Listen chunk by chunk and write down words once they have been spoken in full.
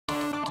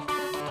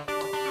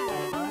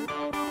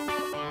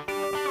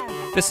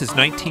This is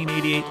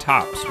 1988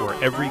 Topps, where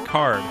every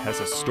card has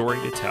a story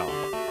to tell.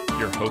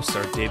 Your hosts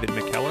are David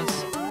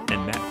McKellis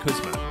and Matt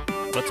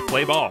Kuzma. Let's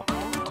play ball.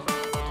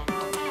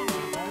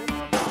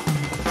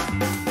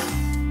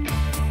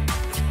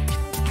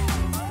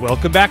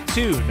 Welcome back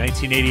to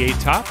 1988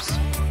 Topps.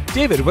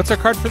 David, what's our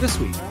card for this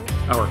week?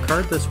 Our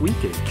card this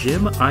week is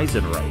Jim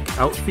Eisenreich,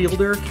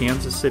 outfielder,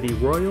 Kansas City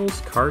Royals,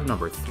 card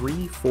number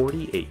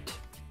 348.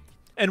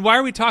 And why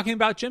are we talking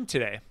about Jim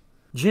today?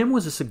 Jim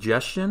was a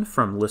suggestion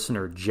from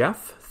listener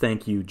Jeff.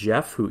 Thank you,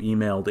 Jeff, who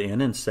emailed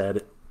in and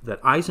said that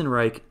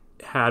Eisenreich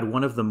had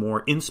one of the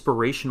more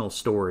inspirational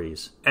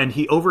stories, and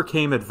he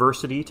overcame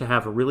adversity to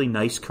have a really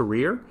nice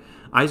career.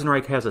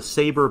 Eisenreich has a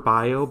Sabre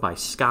bio by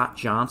Scott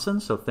Johnson,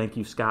 so thank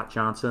you, Scott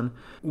Johnson.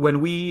 When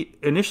we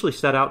initially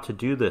set out to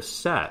do this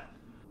set,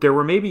 there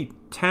were maybe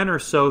 10 or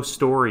so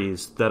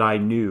stories that I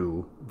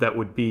knew that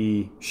would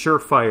be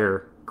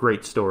surefire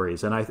great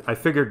stories, and I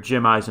figured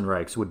Jim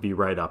Eisenreich's would be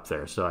right up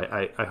there. So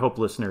I hope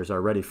listeners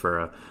are ready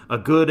for a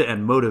good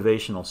and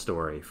motivational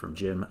story from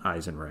Jim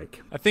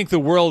Eisenreich. I think the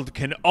world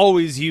can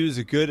always use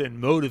a good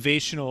and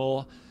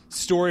motivational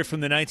story from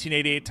the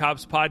 1988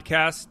 Topps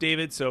podcast,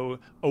 David. So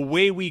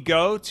away we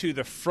go to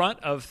the front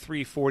of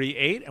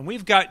 348, and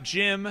we've got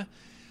Jim,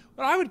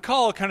 what I would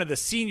call kind of the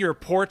senior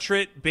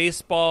portrait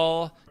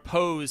baseball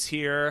pose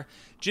here.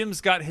 Jim's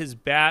got his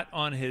bat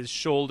on his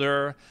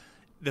shoulder.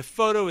 The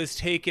photo is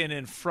taken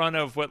in front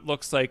of what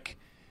looks like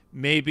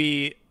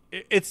maybe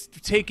it's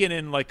taken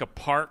in like a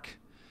park.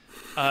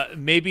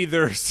 Maybe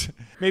there's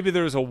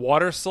a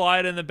water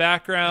slide in the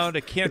background.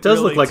 It does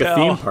really look like a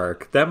theme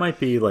park. That might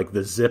be like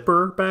the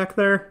Zipper back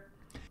there.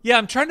 Yeah,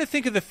 I'm trying to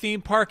think of the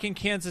theme park in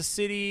Kansas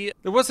City.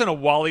 There wasn't a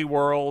Wally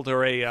World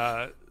or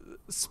a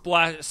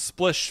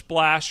Splish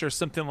Splash or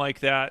something like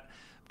that.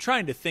 I'm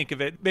trying to think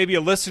of it. Maybe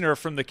a listener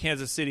from the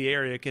Kansas City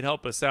area could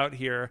help us out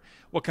here.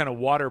 What kind of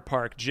water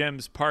park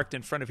Jim's parked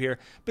in front of here?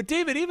 But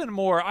David, even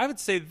more, I would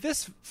say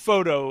this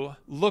photo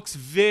looks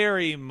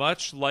very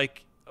much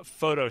like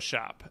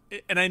Photoshop.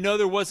 And I know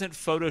there wasn't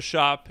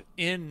Photoshop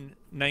in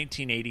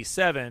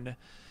 1987. It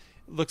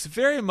looks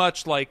very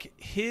much like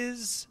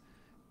his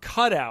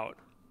cutout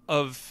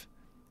of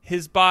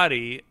his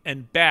body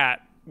and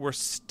bat were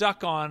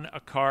stuck on a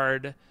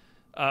card,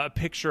 a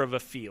picture of a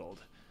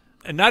field.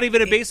 And not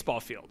even a baseball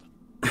field.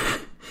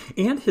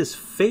 And his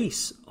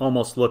face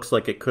almost looks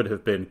like it could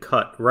have been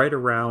cut right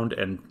around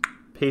and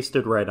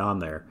pasted right on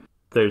there.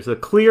 There's a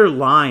clear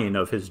line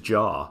of his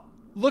jaw.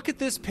 Look at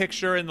this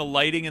picture and the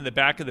lighting in the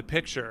back of the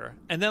picture,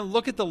 and then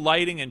look at the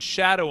lighting and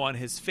shadow on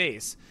his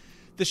face.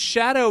 The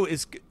shadow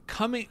is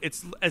coming,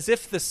 it's as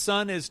if the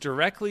sun is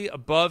directly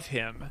above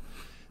him.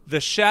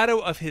 The shadow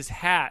of his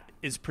hat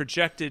is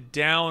projected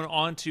down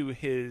onto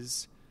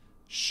his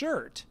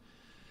shirt.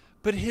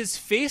 But his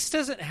face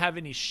doesn't have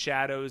any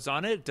shadows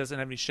on it. It doesn't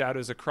have any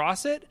shadows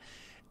across it.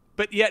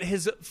 But yet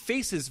his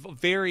face is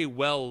very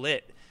well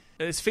lit.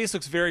 His face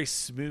looks very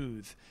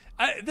smooth.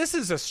 This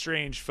is a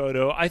strange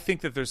photo. I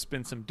think that there's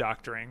been some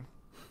doctoring.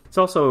 It's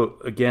also,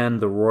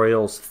 again, the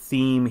Royals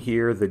theme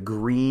here, the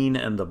green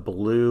and the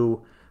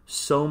blue.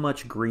 So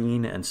much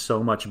green and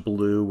so much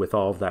blue with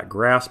all of that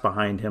grass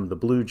behind him, the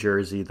blue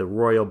jersey, the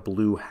royal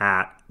blue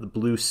hat, the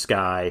blue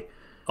sky.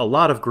 A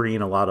lot of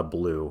green, a lot of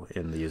blue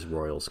in these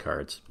Royals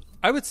cards.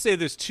 I would say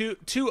there's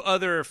two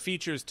other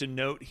features to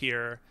note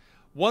here.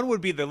 One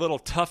would be the little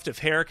tuft of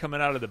hair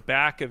coming out of the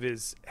back of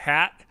his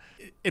hat.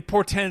 It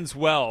portends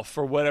well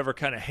for whatever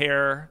kind of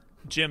hair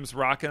Jim's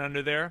rocking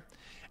under there.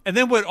 And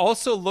then what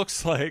also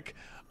looks like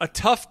a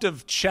tuft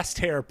of chest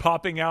hair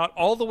popping out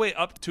all the way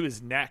up to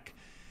his neck.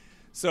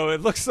 So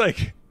it looks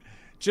like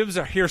Jim's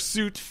a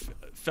hirsute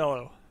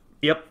fellow.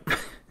 Yep.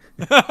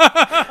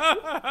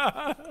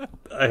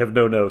 I have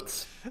no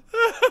notes.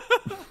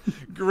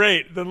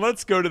 Great. Then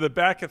let's go to the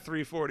back of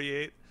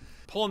 348.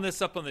 Pulling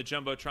this up on the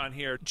Jumbotron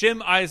here.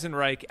 Jim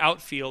Eisenreich,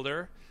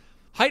 outfielder.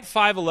 Height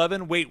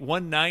 5'11", weight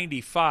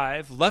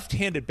 195,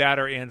 left-handed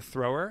batter and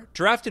thrower.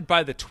 Drafted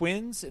by the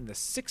Twins in the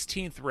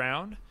 16th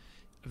round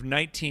of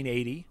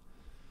 1980.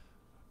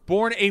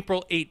 Born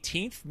April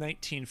 18th,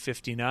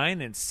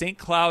 1959 in St.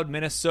 Cloud,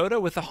 Minnesota,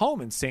 with a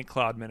home in St.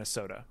 Cloud,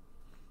 Minnesota.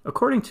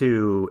 According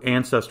to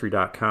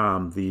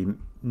Ancestry.com, the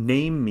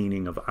name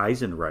meaning of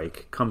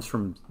Eisenreich comes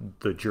from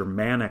the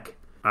Germanic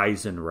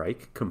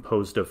Eisenreich,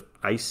 composed of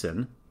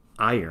Eisen,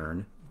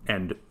 iron,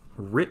 and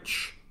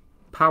rich,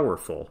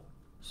 powerful.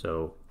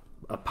 So,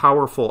 a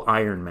powerful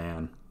Iron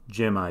Man,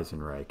 Jim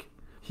Eisenreich.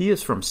 He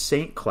is from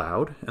St.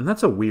 Cloud, and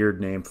that's a weird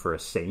name for a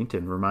saint,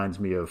 and reminds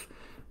me of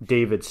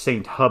David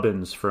St.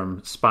 Hubbins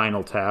from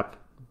Spinal Tap.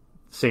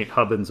 St.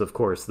 Hubbins, of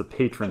course, the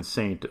patron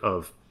saint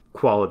of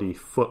quality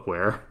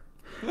footwear.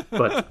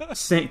 But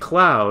St.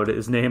 Cloud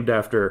is named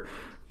after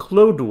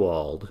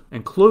Clodoald,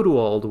 and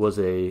Clodoald was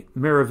a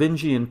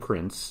Merovingian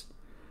prince,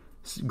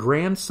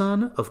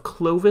 grandson of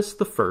Clovis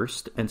I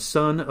and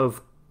son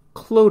of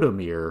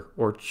Clodomir,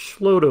 or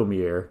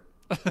Chlodomir.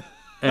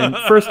 And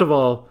first of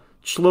all,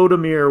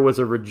 Chlodomir was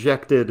a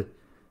rejected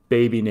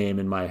baby name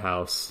in my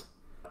house.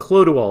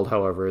 Clodoald,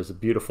 however, is a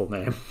beautiful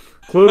name.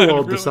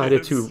 Clodoald really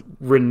decided is. to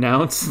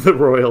renounce the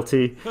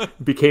royalty,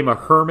 became a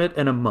hermit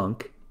and a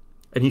monk,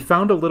 and he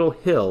found a little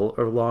hill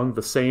along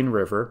the Seine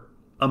River.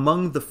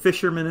 Among the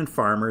fishermen and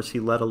farmers, he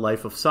led a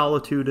life of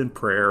solitude and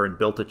prayer and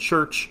built a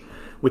church,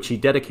 which he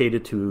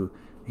dedicated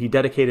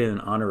in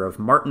honor of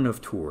Martin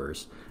of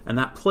Tours. And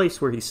that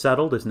place where he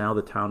settled is now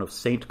the town of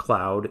St.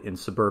 Cloud in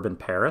suburban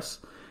Paris,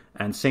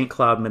 and St.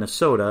 Cloud,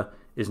 Minnesota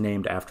is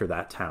named after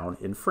that town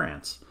in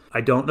France.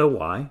 I don't know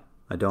why.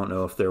 I don't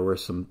know if there were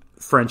some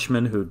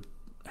Frenchmen who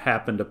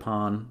happened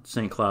upon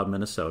St. Cloud,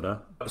 Minnesota.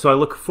 So I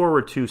look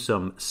forward to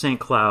some St.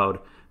 Cloud,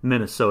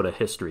 Minnesota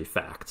history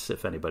facts,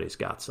 if anybody's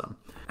got some.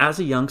 As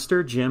a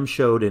youngster, Jim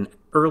showed an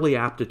early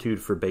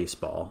aptitude for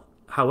baseball.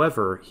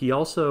 However, he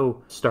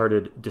also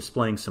started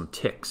displaying some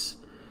tics.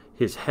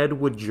 His head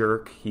would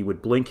jerk, he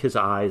would blink his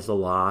eyes a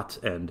lot,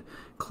 and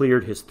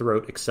cleared his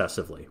throat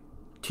excessively.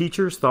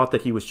 Teachers thought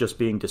that he was just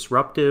being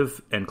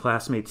disruptive, and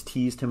classmates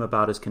teased him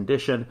about his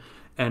condition,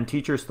 and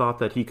teachers thought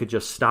that he could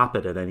just stop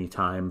it at any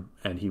time,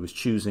 and he was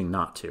choosing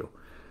not to.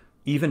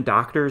 Even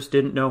doctors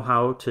didn't know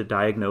how to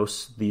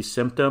diagnose these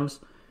symptoms.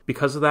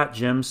 Because of that,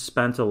 Jim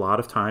spent a lot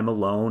of time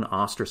alone,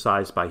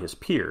 ostracized by his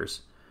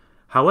peers.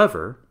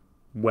 However,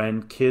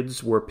 when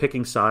kids were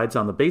picking sides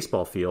on the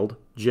baseball field,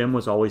 Jim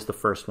was always the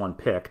first one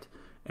picked,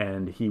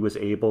 and he was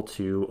able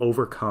to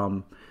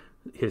overcome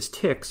his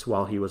tics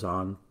while he was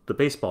on the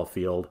baseball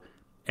field,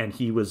 and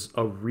he was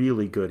a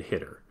really good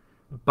hitter.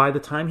 By the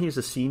time he's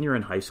a senior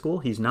in high school,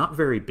 he's not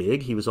very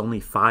big. He was only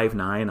 5'9",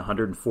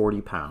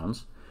 140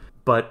 pounds.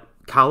 But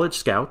college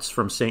scouts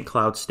from St.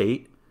 Cloud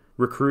State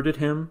recruited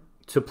him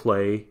to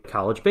play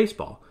college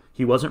baseball.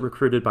 He wasn't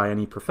recruited by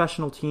any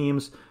professional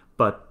teams,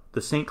 but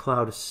the St.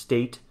 Cloud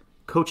State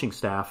coaching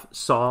staff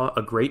saw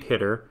a great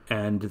hitter,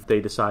 and they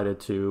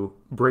decided to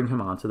bring him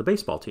onto the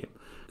baseball team.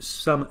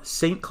 Some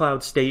St.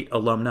 Cloud State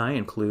alumni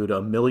include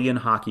a million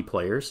hockey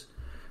players.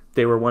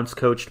 They were once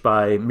coached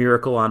by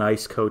Miracle on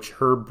Ice coach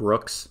Herb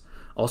Brooks,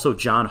 also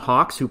John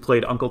Hawkes, who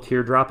played Uncle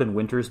Teardrop in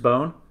Winter's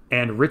Bone,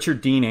 and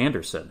Richard Dean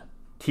Anderson,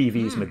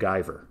 TV's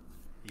MacGyver.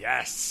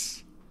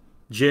 Yes.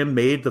 Jim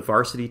made the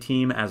varsity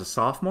team as a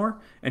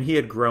sophomore, and he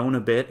had grown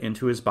a bit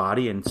into his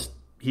body, and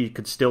he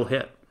could still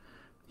hit.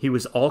 He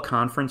was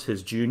all-conference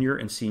his junior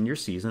and senior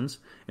seasons,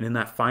 and in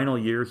that final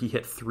year, he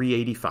hit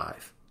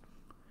 .385.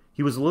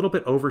 He was a little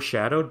bit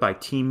overshadowed by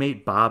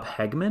teammate Bob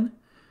Hegman,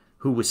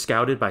 who was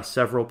scouted by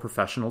several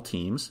professional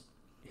teams.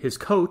 His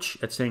coach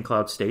at St.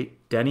 Cloud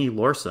State, Denny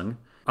Lorson,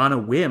 on a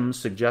whim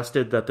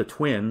suggested that the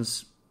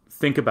Twins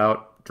think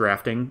about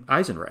drafting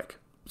Eisenreich.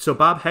 So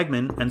Bob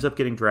Hegman ends up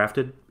getting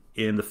drafted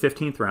in the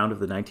 15th round of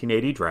the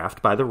 1980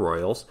 draft by the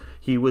Royals.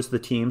 He was the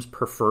team's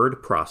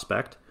preferred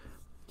prospect.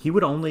 He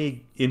would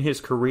only, in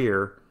his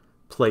career,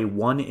 play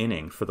one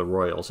inning for the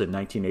Royals in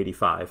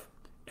 1985,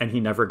 and he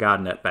never got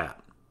an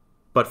at-bat.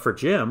 But for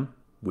Jim,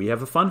 we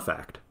have a fun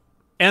fact.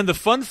 And the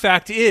fun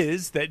fact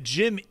is that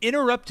Jim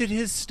interrupted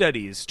his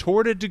studies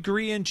toward a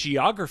degree in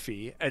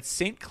geography at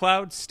St.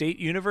 Cloud State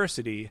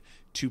University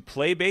to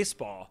play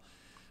baseball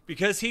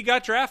because he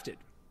got drafted.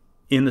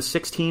 In the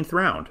 16th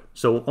round,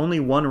 so only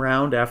one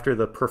round after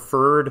the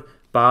preferred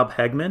Bob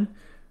Hegman,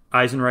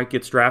 Eisenreich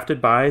gets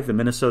drafted by the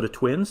Minnesota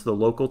Twins, the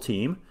local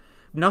team.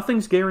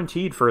 Nothing's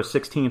guaranteed for a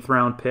 16th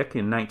round pick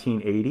in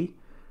 1980.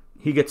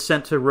 He gets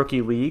sent to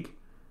rookie league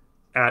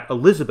at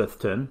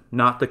Elizabethton,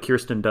 not the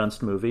Kirsten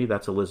Dunst movie,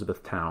 that's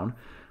Elizabethtown,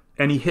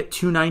 and he hit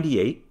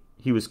 .298.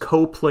 He was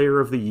co-player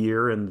of the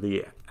year in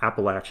the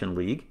Appalachian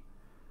League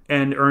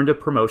and earned a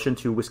promotion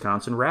to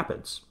Wisconsin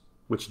Rapids,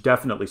 which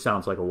definitely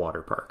sounds like a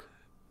water park.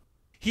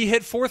 He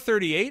hit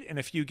 .438 in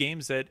a few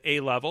games at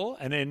A-level,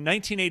 and in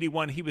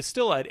 1981 he was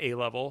still at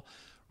A-level.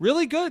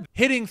 Really good,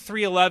 hitting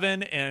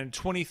 .311 and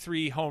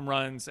 23 home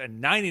runs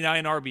and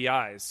 99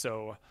 RBIs,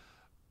 so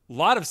a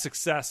lot of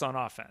success on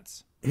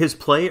offense. His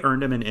play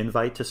earned him an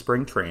invite to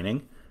spring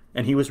training,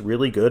 and he was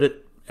really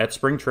good at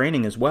spring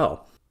training as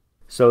well.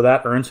 So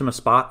that earns him a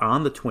spot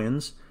on the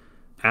Twins.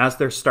 As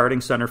their starting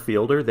center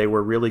fielder, they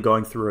were really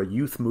going through a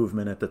youth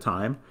movement at the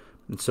time.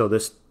 And so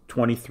this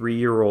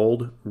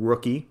 23-year-old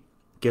rookie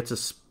gets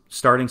a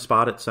starting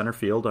spot at center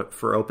field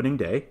for opening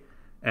day.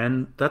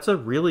 And that's a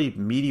really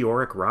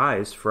meteoric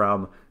rise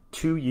from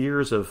 2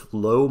 years of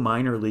low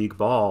minor league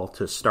ball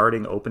to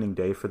starting opening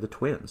day for the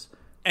Twins.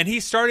 And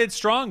he started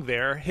strong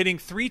there, hitting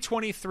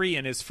 .323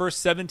 in his first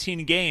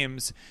 17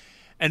 games.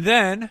 And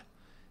then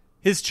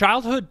his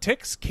childhood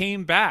tics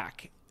came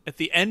back. At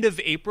the end of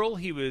April,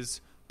 he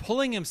was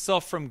pulling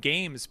himself from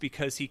games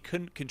because he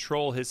couldn't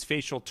control his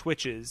facial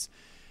twitches.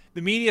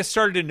 The media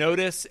started to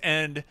notice,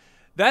 and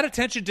that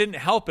attention didn't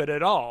help it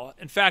at all.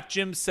 In fact,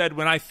 Jim said,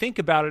 when I think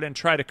about it and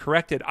try to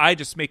correct it, I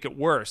just make it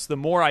worse. The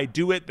more I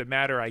do it, the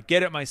madder I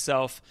get at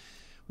myself.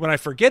 When I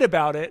forget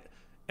about it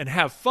and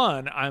have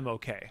fun, I'm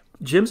okay.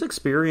 Jim's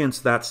experience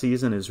that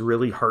season is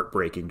really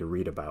heartbreaking to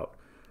read about.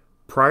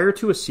 Prior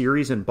to a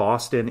series in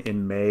Boston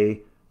in May,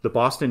 the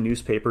Boston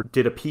newspaper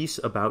did a piece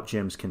about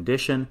Jim's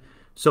condition,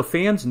 so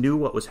fans knew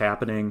what was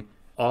happening.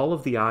 All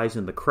of the eyes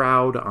in the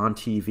crowd on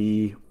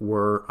TV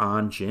were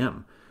on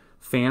Jim.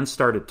 Fans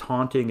started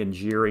taunting and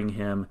jeering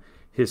him.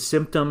 His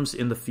symptoms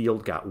in the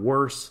field got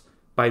worse.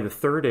 By the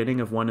third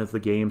inning of one of the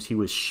games, he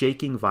was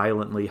shaking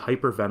violently,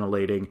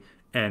 hyperventilating,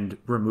 and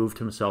removed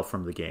himself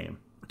from the game.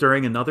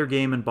 During another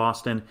game in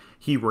Boston,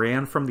 he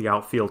ran from the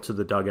outfield to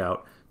the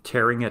dugout,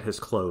 tearing at his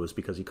clothes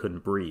because he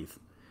couldn't breathe.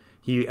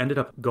 He ended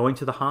up going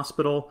to the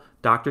hospital.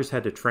 Doctors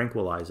had to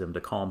tranquilize him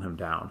to calm him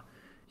down.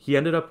 He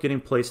ended up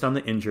getting placed on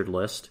the injured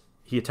list.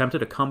 He attempted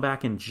to come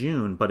back in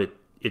June, but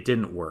it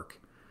didn't work.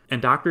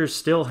 And doctors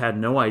still had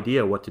no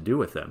idea what to do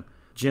with him.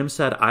 Jim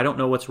said, "I don't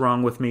know what's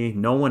wrong with me.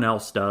 No one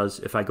else does.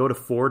 If I go to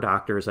 4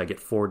 doctors, I get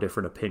 4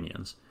 different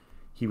opinions."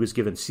 He was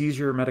given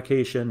seizure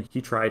medication.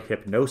 He tried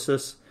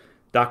hypnosis.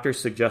 Doctors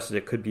suggested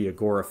it could be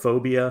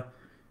agoraphobia.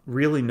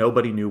 Really,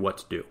 nobody knew what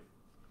to do.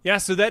 Yeah,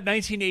 so that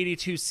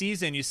 1982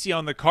 season, you see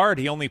on the card,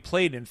 he only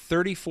played in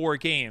 34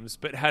 games,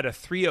 but had a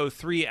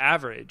 303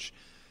 average.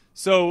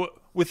 So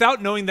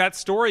without knowing that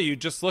story, you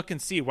just look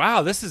and see,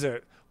 wow,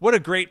 what a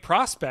great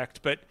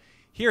prospect. But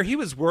here he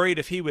was worried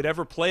if he would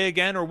ever play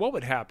again or what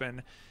would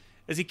happen.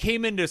 As he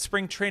came into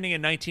spring training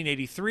in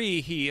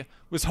 1983, he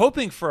was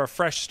hoping for a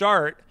fresh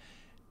start.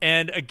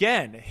 And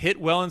again,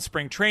 hit well in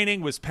spring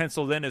training, was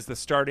penciled in as the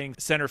starting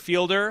center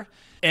fielder.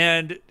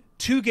 And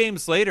 2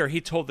 games later,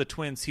 he told the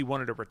Twins he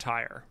wanted to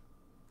retire.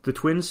 The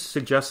Twins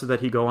suggested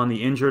that he go on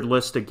the injured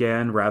list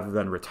again rather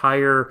than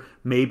retire,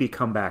 maybe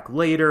come back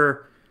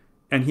later.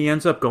 And he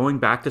ends up going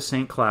back to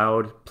St.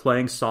 Cloud,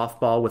 playing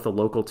softball with a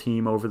local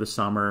team over the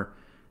summer,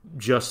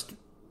 just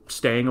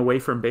staying away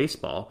from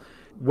baseball.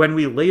 When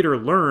we later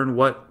learn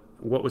what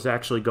was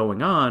actually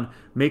going on,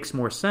 makes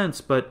more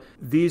sense. But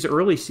these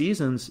early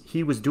seasons,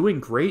 he was doing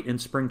great in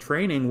spring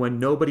training when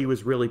nobody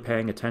was really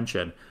paying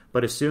attention.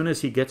 But as soon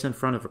as he gets in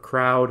front of a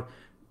crowd,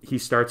 he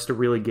starts to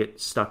really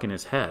get stuck in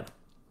his head.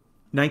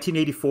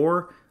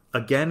 1984,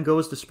 again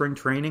goes to spring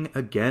training,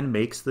 again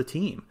makes the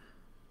team.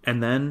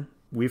 And then,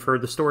 we've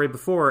heard the story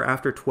before,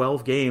 after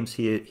 12 games,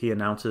 he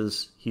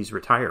announces he's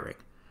retiring.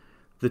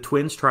 The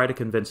Twins try to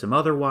convince him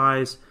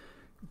otherwise.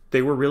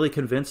 They were really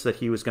convinced that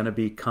he was going to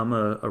become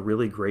a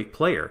really great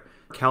player.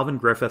 Calvin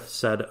Griffith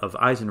said of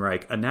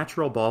Eisenreich, "A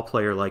natural ball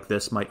player like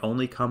this might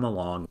only come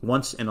along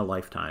once in a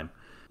lifetime."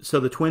 So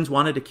the Twins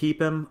wanted to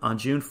keep him. On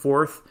June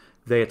 4th,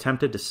 they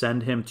attempted to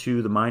send him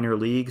to the minor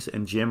leagues,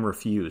 and Jim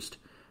refused.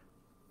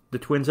 The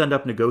Twins end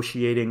up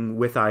negotiating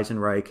with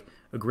Eisenreich,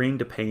 agreeing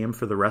to pay him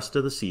for the rest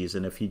of the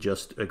season if he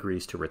just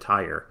agrees to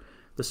retire.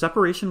 The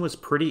separation was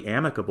pretty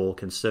amicable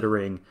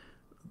considering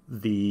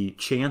the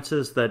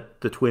chances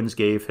that the Twins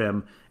gave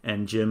him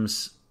and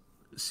Jim's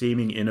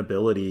seeming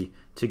inability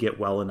to get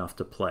well enough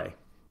to play.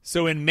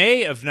 So in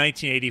May of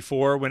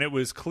 1984, when it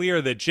was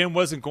clear that Jim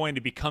wasn't going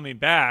to be coming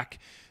back,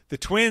 the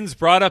Twins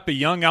brought up a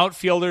young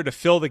outfielder to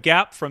fill the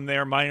gap from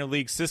their minor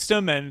league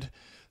system, and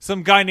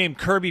some guy named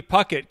Kirby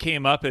Puckett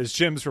came up as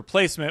Jim's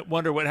replacement.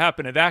 Wonder what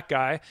happened to that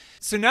guy.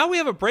 So now we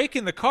have a break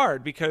in the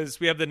card because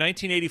we have the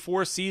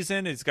 1984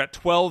 season. He's got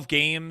 12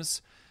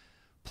 games,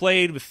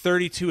 played with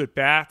 32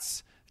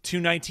 at-bats,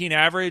 219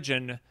 average,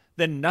 and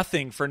then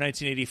nothing for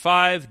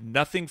 1985,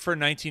 nothing for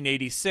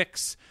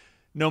 1986.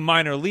 No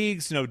minor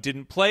leagues, no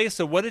didn't play.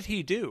 So what did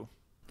he do?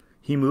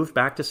 He moved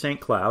back to St.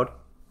 Cloud.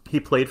 He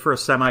played for a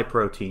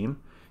semi-pro team.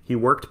 He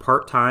worked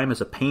part-time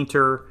as a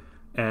painter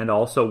and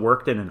also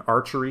worked in an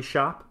archery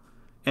shop.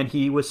 And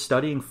he was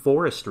studying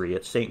forestry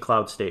at St.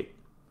 Cloud State.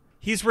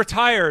 He's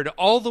retired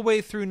all the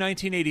way through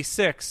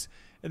 1986.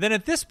 And then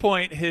at this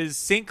point, his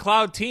St.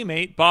 Cloud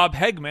teammate, Bob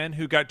Hegman,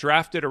 who got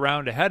drafted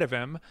around ahead of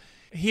him,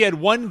 he had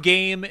 1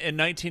 game in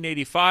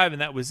 1985,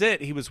 and that was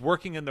it. He was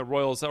working in the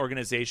Royals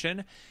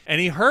organization, and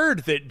he heard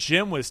that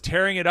Jim was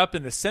tearing it up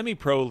in the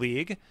semi-pro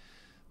league.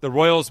 The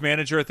Royals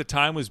manager at the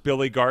time was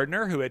Billy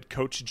Gardner, who had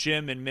coached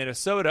Jim in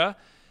Minnesota,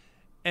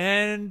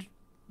 and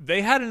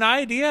they had an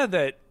idea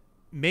that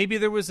maybe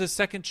there was a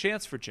second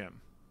chance for Jim.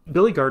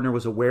 Billy Gardner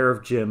was aware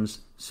of Jim's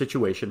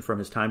situation from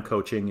his time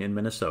coaching in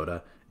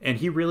Minnesota, and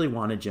he really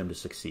wanted Jim to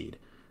succeed.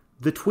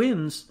 The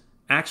Twins,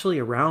 actually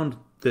around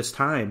this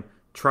time,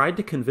 tried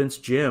to convince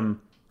Jim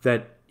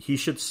that he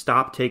should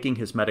stop taking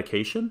his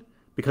medication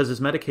because his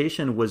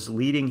medication was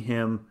leading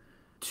him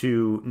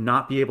to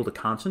not be able to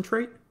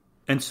concentrate.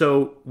 And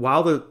so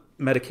while the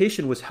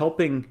medication was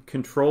helping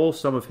control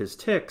some of his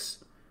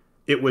tics,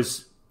 it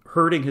was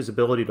hurting his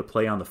ability to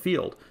play on the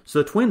field.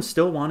 So the Twins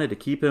still wanted to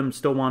keep him,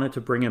 still wanted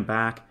to bring him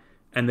back,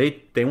 and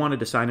they wanted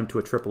to sign him to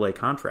a AAA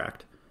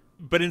contract.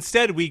 But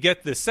instead, we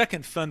get the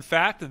second fun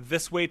fact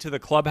this way to the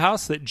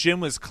clubhouse that Jim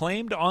was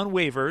claimed on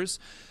waivers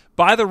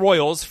by the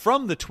Royals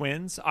from the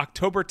Twins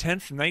October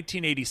 10th,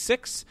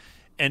 1986,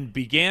 and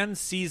began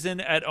season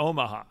at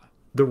Omaha.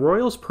 The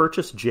Royals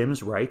purchased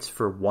Jim's rights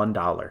for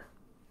 $1.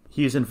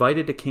 He is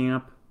invited to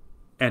camp,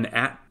 and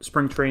at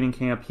spring training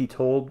camp, he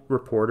told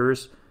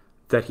reporters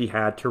that he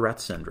had Tourette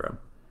syndrome.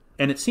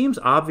 And it seems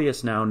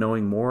obvious now,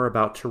 knowing more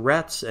about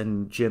Tourette's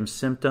and Jim's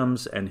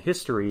symptoms and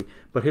history,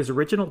 but his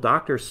original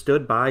doctor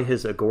stood by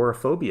his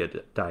agoraphobia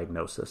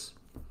diagnosis.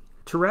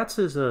 Tourette's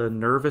is a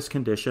nervous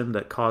condition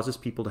that causes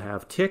people to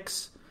have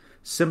tics.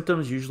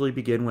 Symptoms usually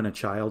begin when a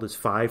child is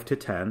 5 to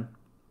 10.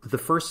 The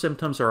first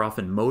symptoms are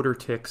often motor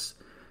tics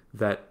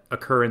that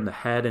occur in the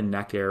head and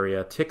neck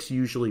area. Tics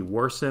usually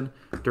worsen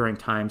during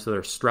times that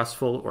are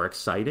stressful or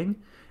exciting,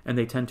 and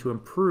they tend to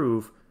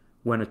improve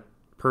when a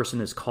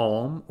person is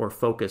calm or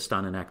focused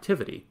on an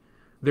activity.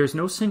 There's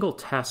no single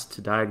test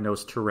to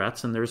diagnose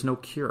Tourette's, and there's no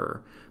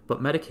cure,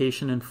 but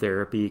medication and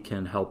therapy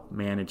can help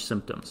manage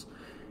symptoms.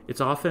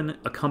 It's often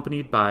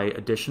accompanied by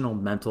additional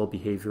mental,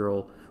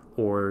 behavioral,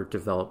 or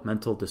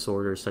developmental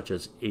disorders such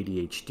as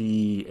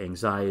ADHD,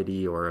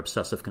 anxiety, or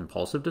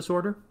obsessive-compulsive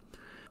disorder.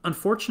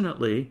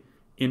 Unfortunately,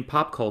 in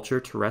pop culture,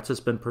 Tourette's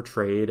has been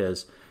portrayed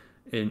as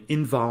an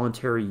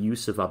involuntary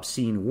use of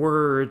obscene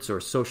words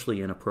or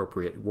socially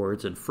inappropriate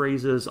words and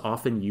phrases,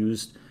 often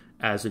used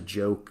as a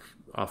joke,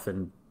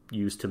 often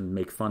used to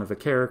make fun of a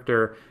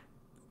character.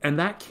 And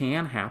that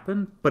can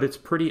happen, but it's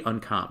pretty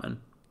uncommon.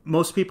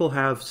 Most people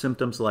have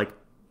symptoms like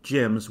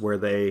Jim's, where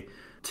they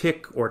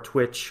tic or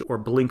twitch or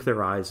blink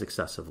their eyes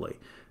excessively.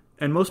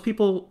 And most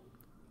people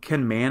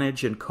can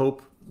manage and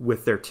cope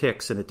with their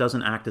tics, and it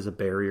doesn't act as a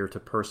barrier to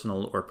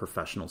personal or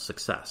professional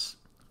success.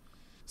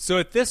 So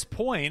at this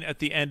point, at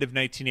the end of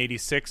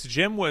 1986,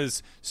 Jim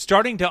was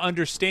starting to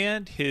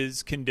understand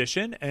his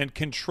condition and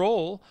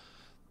control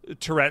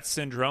Tourette's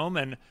syndrome,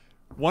 and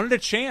wanted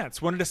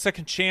a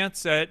second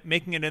chance at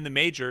making it in the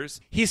majors.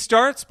 He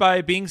starts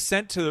by being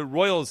sent to the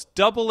Royals'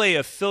 Double-A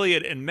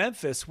affiliate in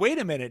Memphis. Wait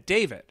a minute,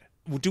 David.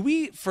 Do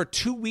we, for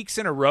 2 weeks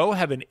in a row,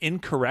 have an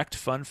incorrect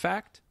fun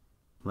fact?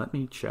 Let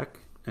me check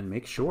and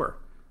make sure.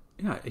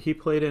 Yeah, he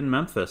played in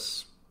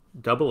Memphis,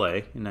 Double-A,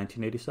 in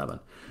 1987.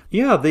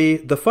 Yeah,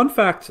 the fun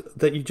fact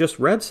that you just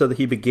read said that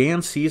he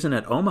began season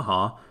at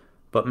Omaha,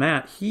 but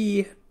Matt,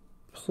 he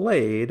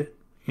played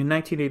in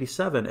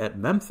 1987 at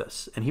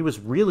Memphis, and he was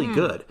really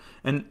good.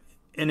 And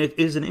it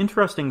is an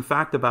interesting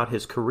fact about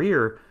his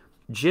career.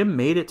 Jim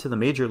made it to the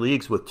major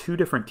leagues with 2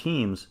 different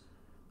teams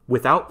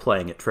without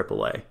playing at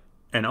AAA,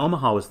 and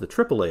Omaha was the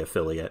AAA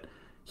affiliate.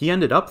 He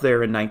ended up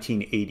there in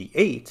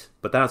 1988,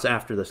 but that's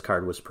after this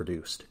card was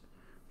produced.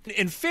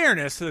 In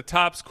fairness to the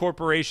Topps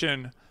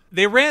Corporation,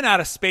 they ran out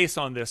of space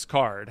on this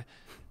card.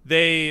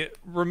 They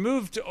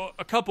removed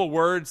a couple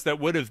words that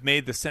would have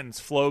made the sentence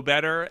flow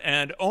better,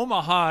 and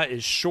Omaha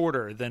is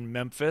shorter than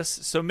Memphis,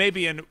 so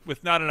maybe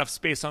with not enough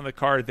space on the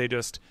card, they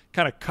just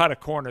kind of cut a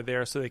corner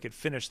there so they could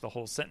finish the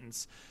whole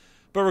sentence.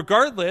 But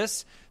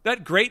regardless,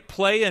 that great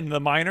play in the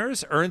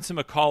minors earns him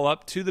a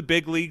call-up to the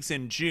big leagues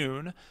in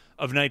June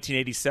of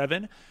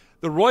 1987.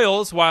 The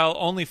Royals, while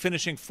only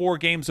finishing 4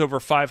 games over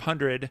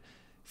 500,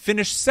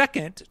 finished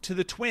second to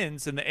the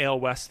Twins in the AL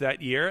West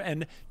that year,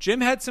 and Jim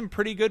had some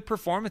pretty good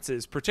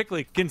performances,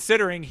 particularly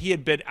considering he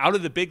had been out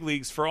of the big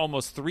leagues for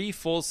almost 3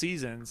 full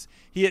seasons.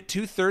 He hit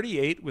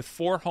 .238 with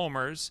 4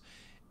 homers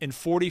in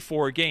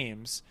 44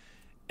 games,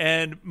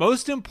 and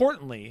most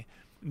importantly,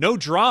 no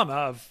drama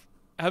of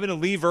having to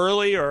leave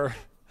early or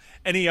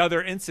any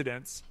other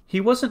incidents. He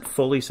wasn't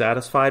fully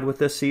satisfied with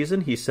this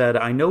season. He said,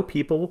 "I know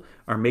people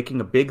are making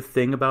a big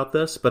thing about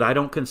this, but I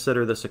don't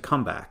consider this a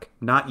comeback.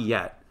 Not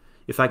yet.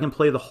 If I can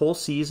play the whole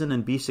season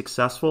and be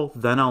successful,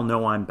 then I'll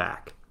know I'm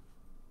back."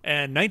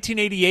 And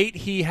 1988,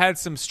 he had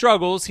some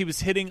struggles. He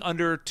was hitting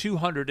under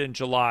 200 in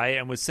July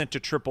and was sent to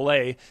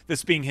AAA,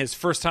 this being his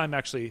first time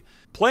actually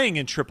playing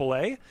in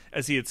AAA,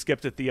 as he had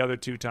skipped it the other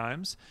 2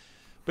 times.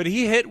 But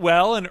he hit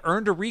well and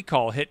earned a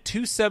recall, hit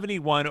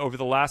 .271 over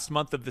the last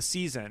month of the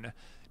season.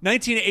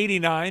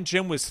 1989,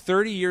 Jim was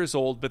 30 years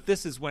old, but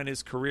this is when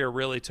his career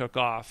really took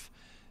off.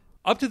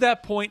 Up to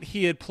that point,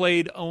 he had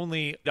played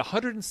only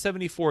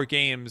 174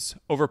 games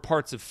over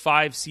parts of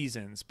 5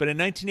 seasons. But in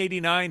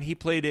 1989, he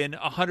played in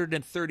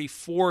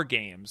 134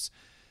 games.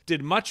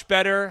 Did much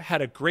better,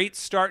 had a great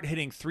start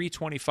hitting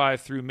 .325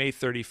 through May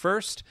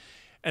 31st.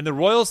 And the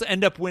Royals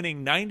end up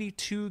winning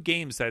 92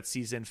 games that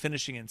season,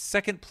 finishing in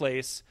second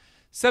place,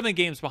 7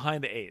 games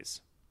behind the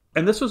A's.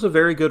 And this was a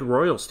very good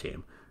Royals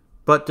team.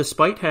 But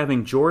despite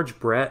having George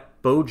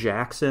Brett, Bo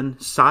Jackson,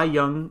 Cy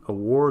Young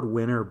Award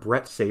winner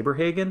Brett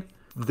Saberhagen,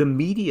 the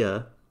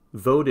media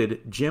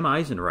voted Jim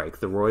Eisenreich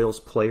the Royals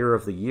Player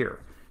of the Year.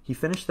 He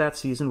finished that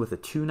season with a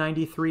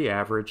 .293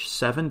 average,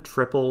 7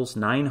 triples,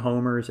 9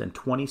 homers, and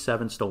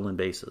 27 stolen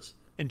bases.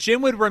 And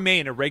Jim would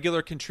remain a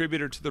regular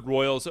contributor to the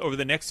Royals over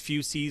the next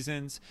few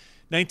seasons.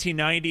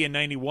 1990 and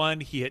 91,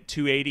 he hit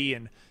 .280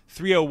 and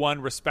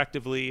 .301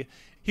 respectively.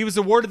 He was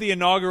awarded the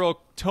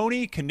inaugural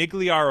Tony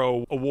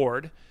Conigliaro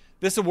Award.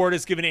 This award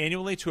is given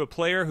annually to a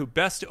player who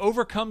best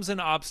overcomes an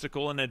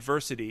obstacle and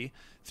adversity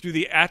through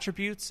the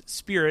attributes,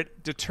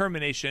 spirit,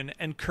 determination,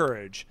 and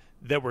courage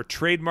that were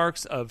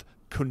trademarks of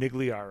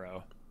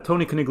Conigliaro.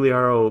 Tony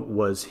Conigliaro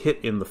was hit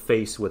in the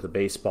face with a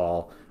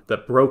baseball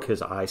that broke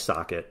his eye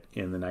socket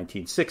in the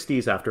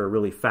 1960s after a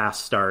really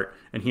fast start,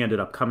 and he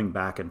ended up coming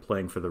back and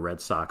playing for the Red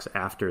Sox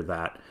after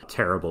that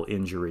terrible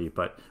injury,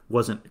 but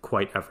wasn't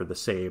quite ever the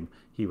same.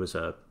 He was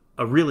a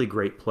really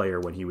great player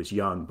when he was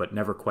young, but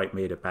never quite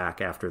made it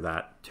back after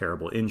that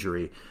terrible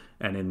injury.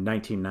 And in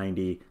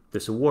 1990,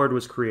 this award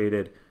was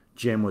created.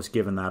 Jim was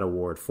given that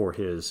award for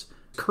his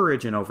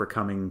courage in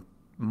overcoming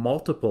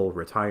multiple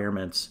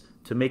retirements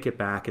to make it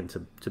back and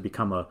to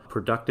become a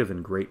productive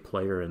and great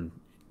player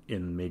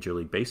in Major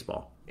League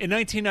Baseball. In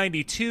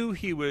 1992,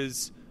 he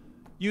was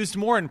used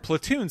more in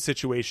platoon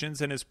situations,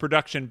 and his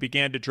production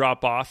began to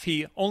drop off.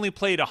 He only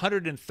played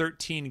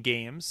 113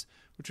 games,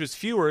 which was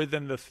fewer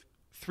than the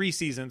 3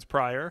 seasons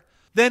prior,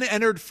 then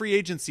entered free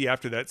agency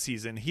after that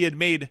season. He had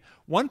made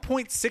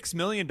 $1.6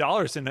 million in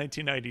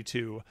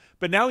 1992,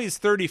 but now he's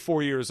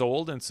 34 years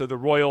old, and so the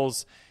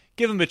Royals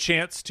give him a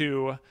chance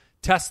to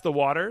test the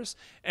waters,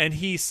 and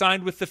he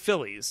signed with the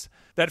Phillies.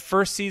 That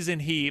first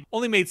season, he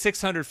only made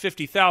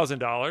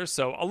 $650,000,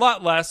 so a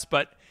lot less,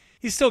 but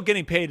he's still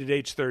getting paid at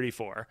age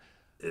 34.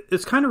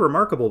 It's kind of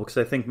remarkable because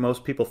I think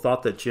most people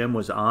thought that Jim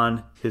was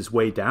on his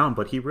way down,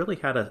 but he really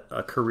had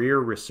a career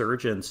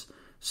resurgence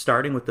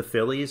starting with the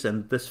Phillies.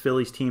 And this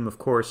Phillies team, of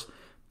course,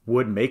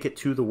 would make it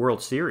to the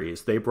World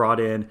Series. They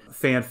brought in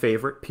fan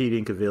favorite Pete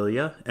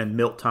Incaviglia and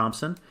Milt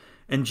Thompson.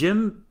 And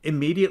Jim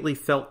immediately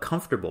felt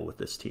comfortable with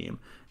this team.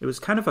 It was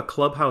kind of a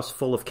clubhouse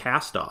full of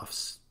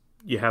cast-offs.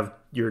 You have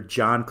your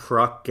John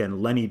Kruk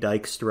and Lenny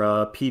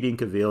Dykstra, Pete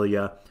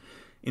Incaviglia.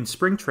 In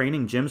spring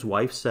training, Jim's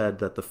wife said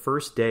that the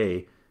first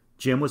day,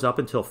 Jim was up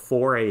until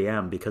 4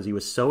 a.m. because he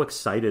was so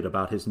excited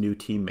about his new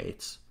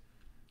teammates.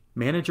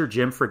 Manager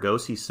Jim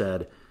Fregosi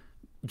said,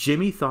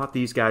 "Jimmy thought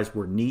these guys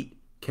were neat.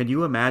 Can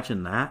you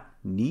imagine that?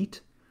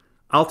 Neat?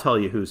 I'll tell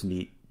you who's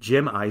neat.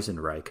 Jim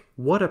Eisenreich.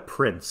 What a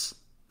prince."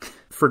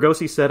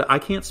 Fregosi said, "I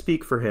can't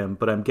speak for him,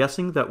 but I'm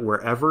guessing that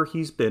wherever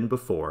he's been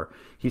before,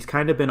 he's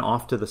kind of been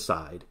off to the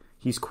side.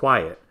 He's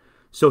quiet.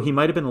 So he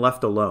might have been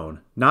left alone.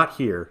 Not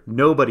here.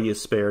 Nobody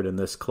is spared in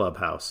this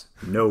clubhouse.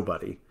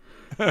 Nobody."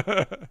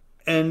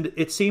 And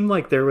it seemed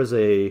like there was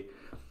a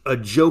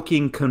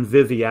joking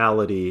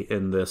conviviality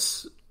in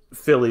this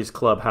Phillies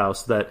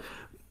clubhouse that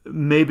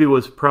maybe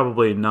was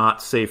probably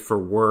not safe for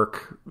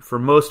work, for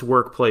most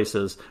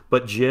workplaces,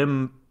 but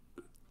Jim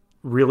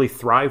really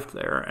thrived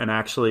there and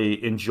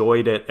actually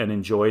enjoyed it and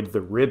enjoyed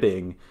the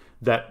ribbing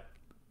that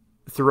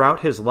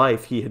throughout his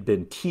life he had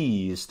been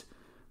teased.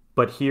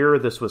 But here,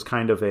 this was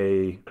kind of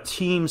a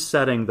team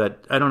setting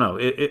that, I don't know,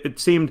 it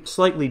seemed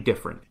slightly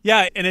different.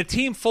 Yeah, in a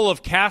team full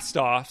of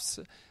cast-offs,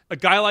 a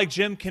guy like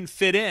Jim can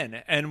fit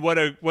in, and what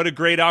a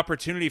great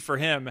opportunity for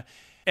him.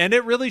 And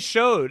it really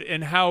showed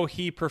in how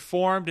he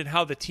performed and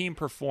how the team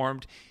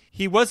performed.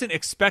 He wasn't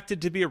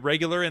expected to be a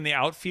regular in the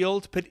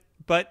outfield,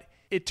 but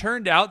it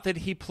turned out that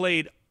he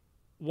played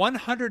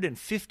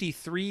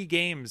 153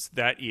 games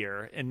that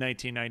year in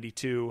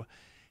 1992.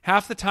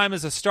 Half the time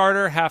as a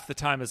starter, half the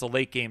time as a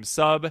late game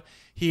sub.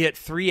 He hit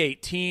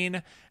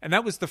 .318, and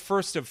that was the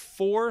first of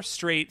 4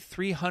 straight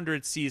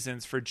 300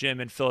 seasons for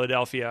Jim in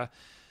Philadelphia.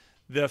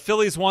 The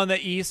Phillies won the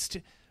East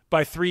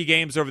by 3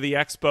 games over the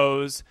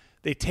Expos.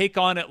 They take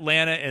on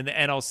Atlanta in the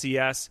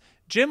NLCS.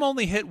 Jim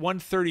only hit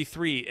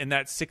 .133 in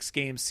that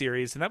 6-game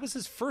series, and that was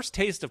his first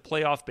taste of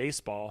playoff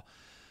baseball.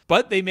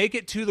 But they make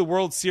it to the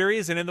World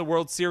Series, and in the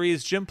World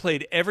Series, Jim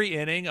played every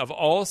inning of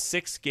all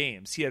 6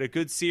 games. He had a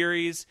good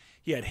series.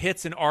 He had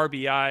hits and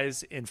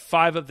RBIs in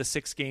 5 of the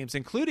 6 games,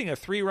 including a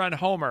 3-run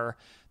homer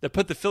that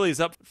put the Phillies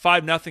up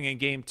 5-0 in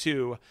Game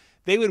 2.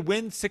 They would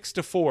win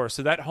 6-4,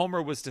 so that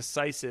homer was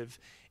decisive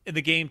in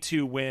the Game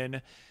 2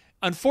 win.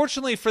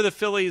 Unfortunately for the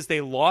Phillies,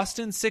 they lost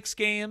in 6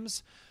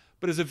 games,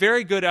 but it was a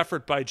very good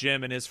effort by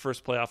Jim in his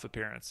first playoff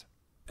appearance.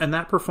 And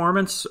that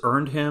performance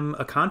earned him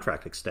a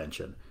contract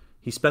extension.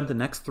 He spent the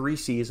next 3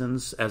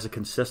 seasons as a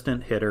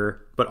consistent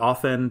hitter, but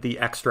often the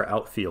extra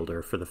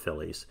outfielder for the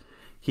Phillies.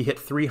 He hit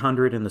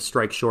 .300 in the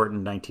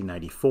strike-shortened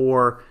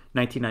 1994.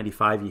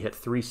 1995, he hit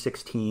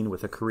 .316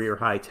 with a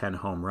career-high 10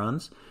 home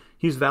runs.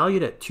 He was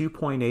valued at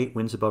 2.8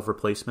 wins above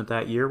replacement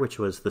that year, which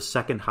was the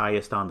second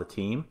highest on the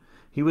team.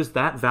 He was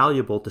that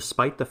valuable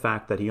despite the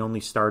fact that he only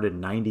started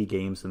 90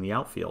 games in the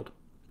outfield.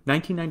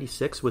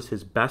 1996 was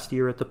his best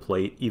year at the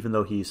plate, even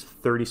though he's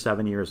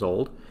 37 years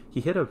old. He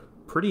hit a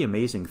pretty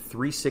amazing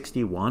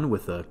 .361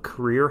 with a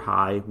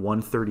career-high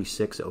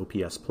 136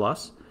 OPS+,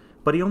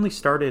 but he only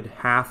started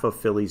half of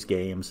Phillies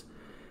games,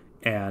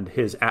 and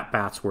his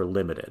at-bats were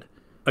limited.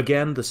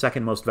 Again, the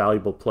second most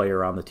valuable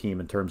player on the team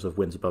in terms of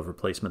wins above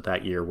replacement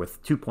that year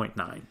with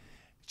 2.9.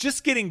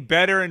 Just getting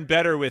better and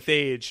better with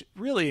age.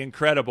 Really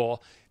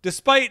incredible.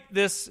 Despite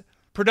this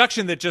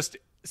production that just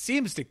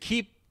seems to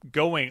keep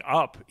going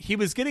up, he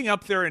was getting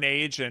up there in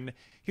age, and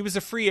he was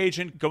a free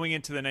agent going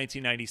into the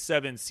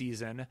 1997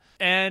 season,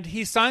 and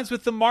he signs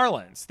with the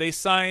Marlins. They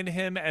signed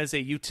him as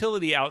a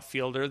utility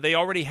outfielder. They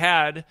already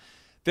had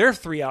their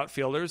 3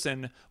 outfielders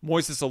in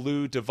Moises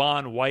Alou,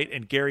 Devon White,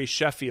 and Gary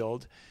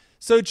Sheffield.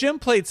 So Jim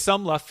played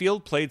some left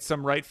field, played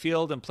some right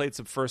field, and played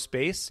some first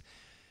base.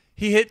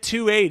 He hit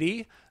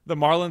 .280. The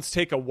Marlins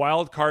take a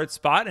wild card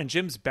spot, and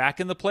Jim's back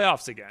in the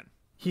playoffs again.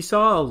 He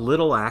saw a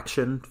little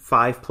action,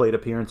 5 plate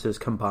appearances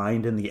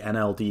combined in the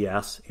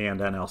NLDS and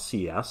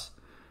NLCS,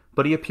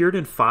 but he appeared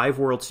in 5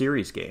 World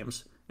Series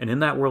games, and in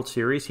that World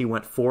Series he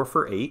went 4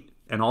 for 8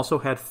 and also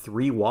had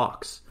 3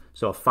 walks,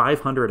 so a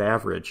 .500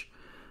 average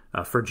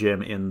for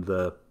Jim in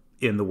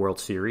the World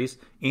Series,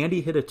 and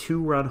he hit a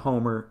 2-run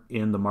homer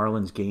in the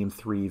Marlins Game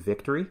 3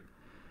 victory.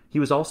 He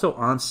was also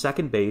on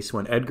second base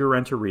when Edgar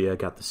Renteria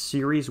got the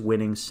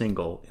series-winning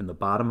single in the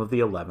bottom of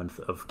the 11th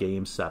of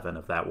Game 7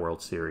 of that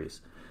World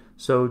Series.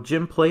 So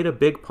Jim played a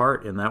big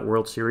part in that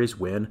World Series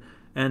win,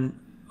 and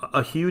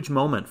a huge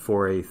moment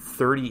for a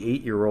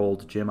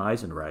 38-year-old Jim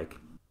Eisenreich.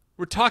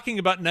 We're talking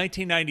about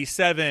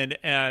 1997,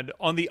 and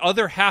on the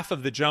other half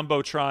of the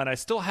Jumbotron, I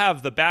still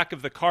have the back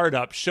of the card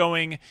up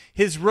showing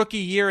his rookie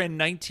year in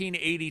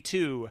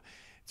 1982.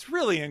 It's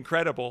really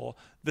incredible,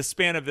 the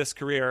span of this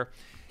career.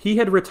 He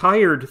had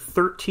retired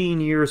 13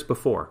 years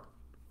before.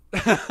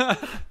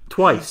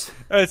 Twice.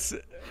 It's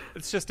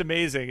just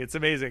amazing. It's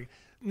amazing.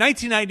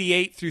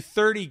 1998, through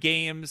 30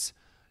 games,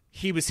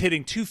 he was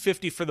hitting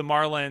 .250 for the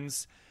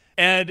Marlins.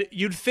 And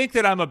you'd think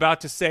that I'm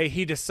about to say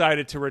he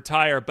decided to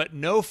retire, but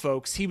no,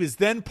 folks. He was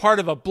then part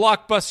of a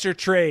blockbuster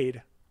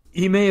trade.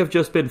 He may have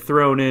just been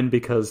thrown in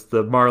because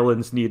the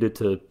Marlins needed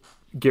to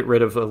get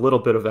rid of a little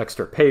bit of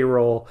extra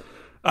payroll.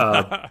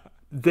 The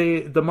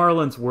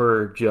Marlins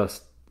were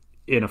just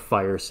in a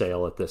fire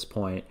sale at this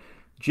point.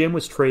 Jim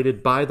was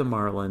traded by the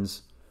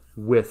Marlins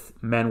with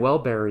Manuel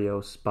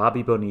Barrios,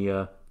 Bobby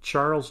Bonilla,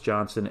 Charles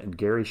Johnson, and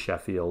Gary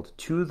Sheffield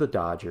to the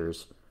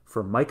Dodgers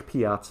for Mike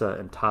Piazza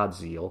and Todd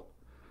Zeile.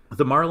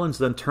 The Marlins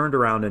then turned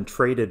around and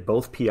traded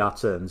both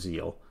Piazza and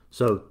Zeile.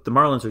 So the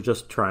Marlins are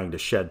just trying to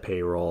shed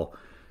payroll.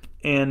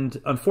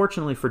 And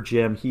unfortunately for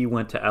Jim, he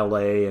went to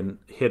LA and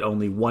hit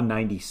only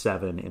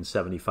 197 in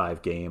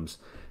 75 games.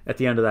 At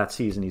the end of that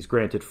season, he's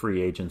granted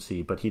free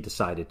agency, but he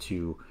decided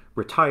to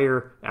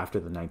retire after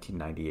the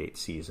 1998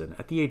 season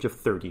at the age of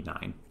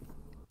 39.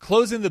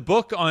 Closing the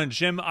book on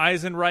Jim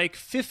Eisenreich,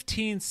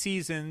 15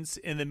 seasons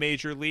in the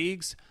major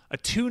leagues, a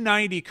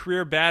 .290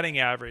 career batting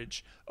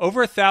average, over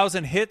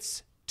 1,000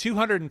 hits,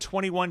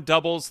 221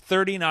 doubles,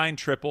 39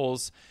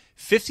 triples,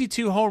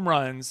 52 home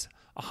runs,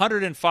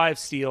 105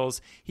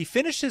 steals. He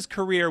finished his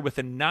career with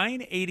a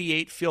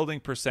 .988 fielding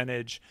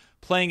percentage,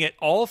 playing at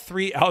all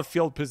three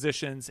outfield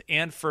positions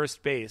and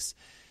first base.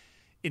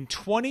 In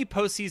 20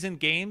 postseason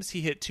games,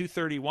 he hit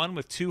 .231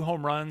 with 2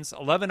 home runs,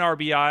 11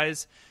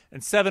 RBIs,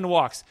 and 7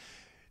 walks.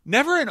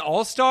 Never an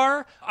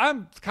all-star.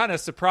 I'm kind of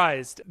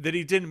surprised that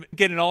he didn't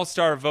get an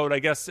all-star vote. I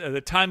guess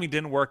the timing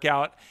didn't work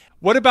out.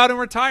 What about in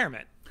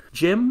retirement?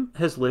 Jim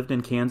has lived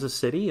in Kansas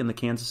City, in the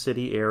Kansas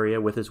City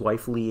area, with his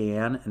wife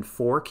Leanne and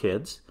 4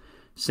 kids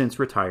since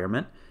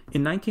retirement.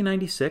 In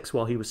 1996,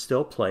 while he was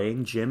still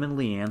playing, Jim and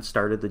Leanne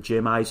started the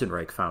Jim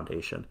Eisenreich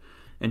Foundation.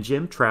 And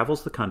Jim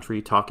travels the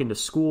country talking to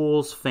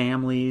schools,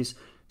 families,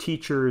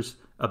 teachers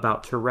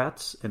about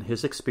Tourette's and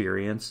his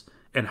experience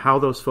and how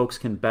those folks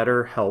can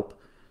better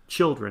help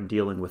children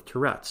dealing with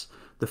Tourette's.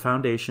 The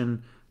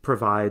foundation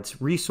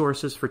provides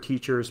resources for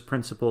teachers,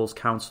 principals,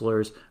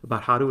 counselors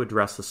about how to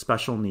address the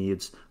special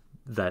needs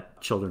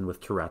that children with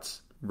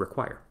Tourette's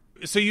require.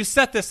 So you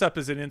set this up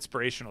as an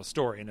inspirational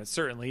story, and it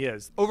certainly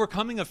is.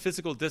 Overcoming a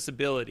physical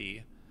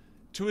disability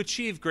to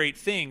achieve great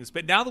things.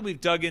 But now that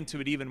we've dug into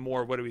it even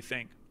more, what do we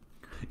think?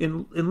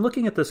 In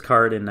looking at this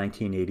card in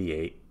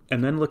 1988,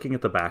 and then looking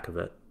at the back of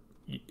it,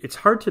 it's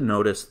hard to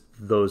notice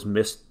those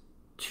missed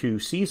 2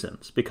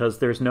 seasons because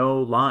there's no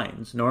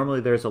lines.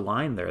 Normally there's a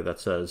line there that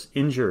says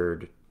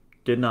injured,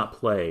 did not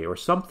play, or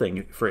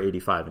something for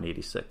 85 and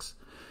 86.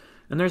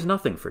 And there's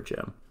nothing for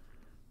Jim.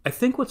 I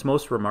think what's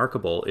most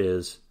remarkable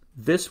is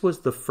this was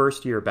the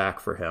first year back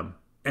for him,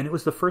 and it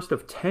was the first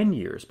of 10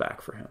 years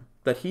back for him,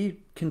 that he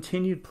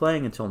continued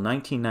playing until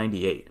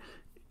 1998.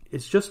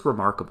 It's just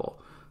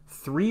remarkable.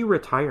 3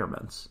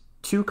 retirements,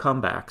 2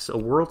 comebacks, a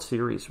World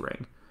Series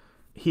ring.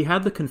 He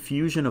had the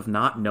confusion of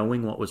not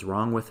knowing what was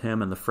wrong with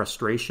him and the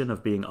frustration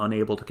of being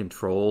unable to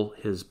control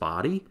his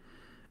body.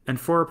 And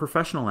for a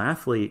professional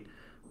athlete,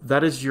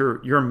 that is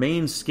your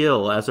main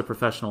skill as a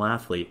professional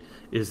athlete,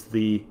 is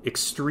the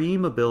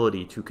extreme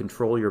ability to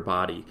control your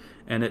body.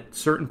 And at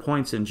certain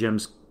points in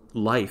Jim's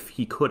life,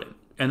 he couldn't.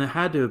 And it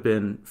had to have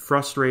been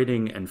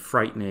frustrating and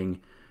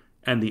frightening,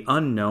 and the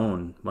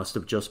unknown must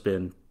have just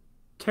been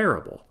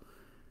terrible.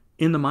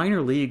 In the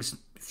minor leagues,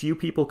 few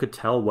people could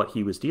tell what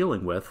he was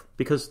dealing with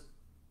because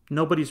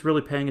nobody's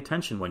really paying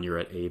attention when you're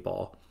at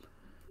A-ball.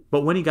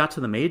 But when he got to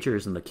the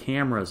majors and the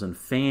cameras and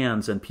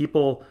fans and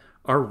people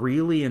are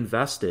really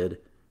invested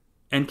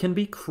and can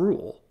be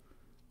cruel.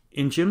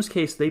 In Jim's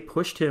case, they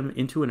pushed him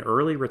into an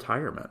early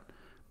retirement.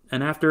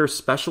 And after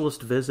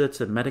specialist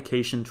visits and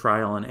medication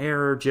trial and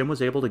error, Jim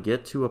was able to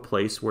get to a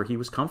place where he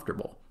was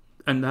comfortable.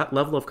 And that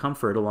level of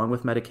comfort, along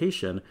with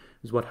medication,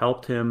 is what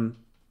helped him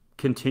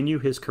continue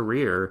his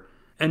career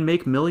and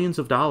make millions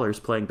of dollars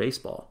playing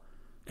baseball.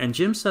 And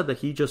Jim said that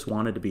he just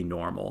wanted to be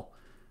normal.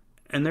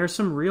 And there's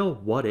some real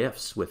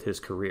what-ifs with his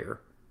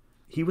career.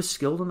 He was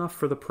skilled enough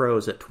for the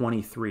pros at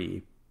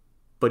 23,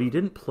 but he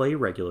didn't play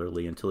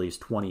regularly until he's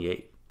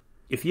 28.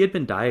 If he had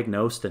been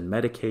diagnosed and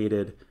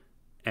medicated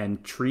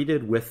and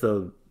treated with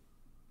a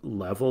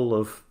level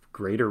of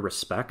greater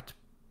respect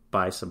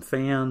by some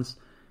fans,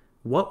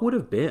 what would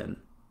have been?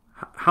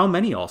 How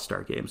many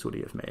All-Star games would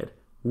he have made?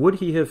 Would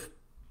he have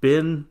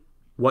been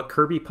what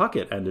Kirby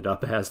Puckett ended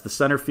up as, the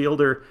center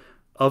fielder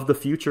of the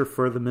future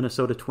for the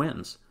Minnesota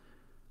Twins?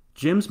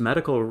 Jim's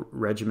medical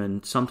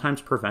regimen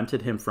sometimes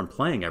prevented him from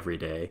playing every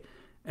day,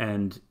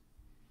 and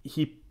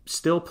he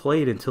still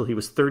played until he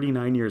was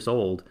 39 years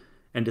old.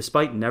 And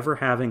despite never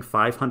having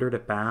 500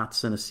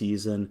 at-bats in a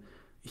season,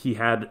 he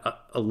had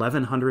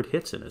 1,100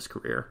 hits in his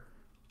career.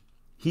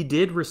 He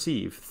did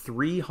receive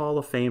 3 Hall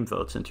of Fame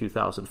votes in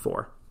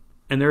 2004.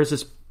 And there's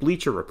this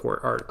Bleacher Report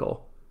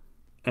article,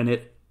 and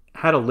it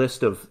had a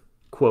list of,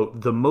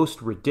 quote, the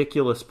most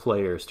ridiculous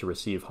players to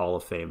receive Hall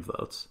of Fame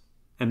votes.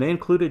 And they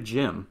included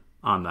Jim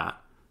on that.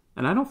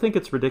 And I don't think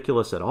it's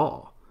ridiculous at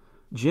all.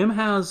 Jim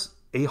has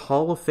a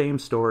Hall of Fame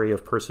story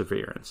of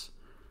perseverance.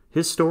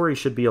 His story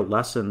should be a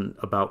lesson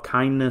about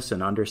kindness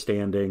and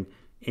understanding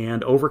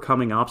and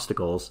overcoming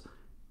obstacles,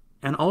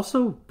 and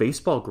also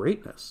baseball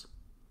greatness.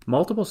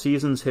 Multiple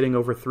seasons hitting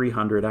over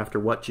 300 after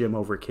what Jim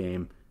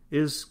overcame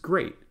is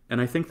great,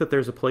 and I think that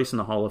there's a place in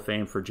the Hall of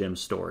Fame for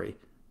Jim's story.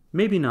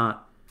 Maybe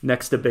not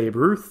next to Babe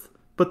Ruth,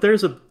 but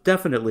there's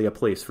definitely a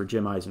place for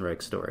Jim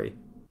Eisenreich's story.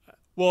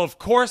 Well, of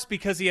course,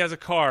 because he has a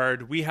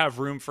card, we have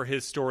room for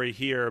his story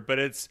here, but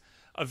it's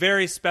a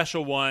very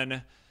special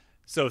one.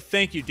 So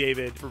thank you,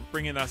 David, for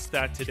bringing us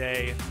that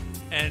today.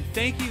 And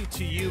thank you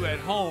to you at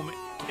home.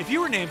 If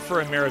you were named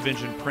for a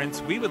Merovingian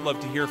prince, we would love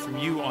to hear from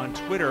you on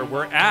Twitter.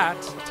 We're at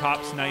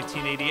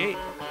Tops1988.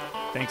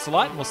 Thanks a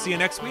lot, and we'll see you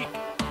next week.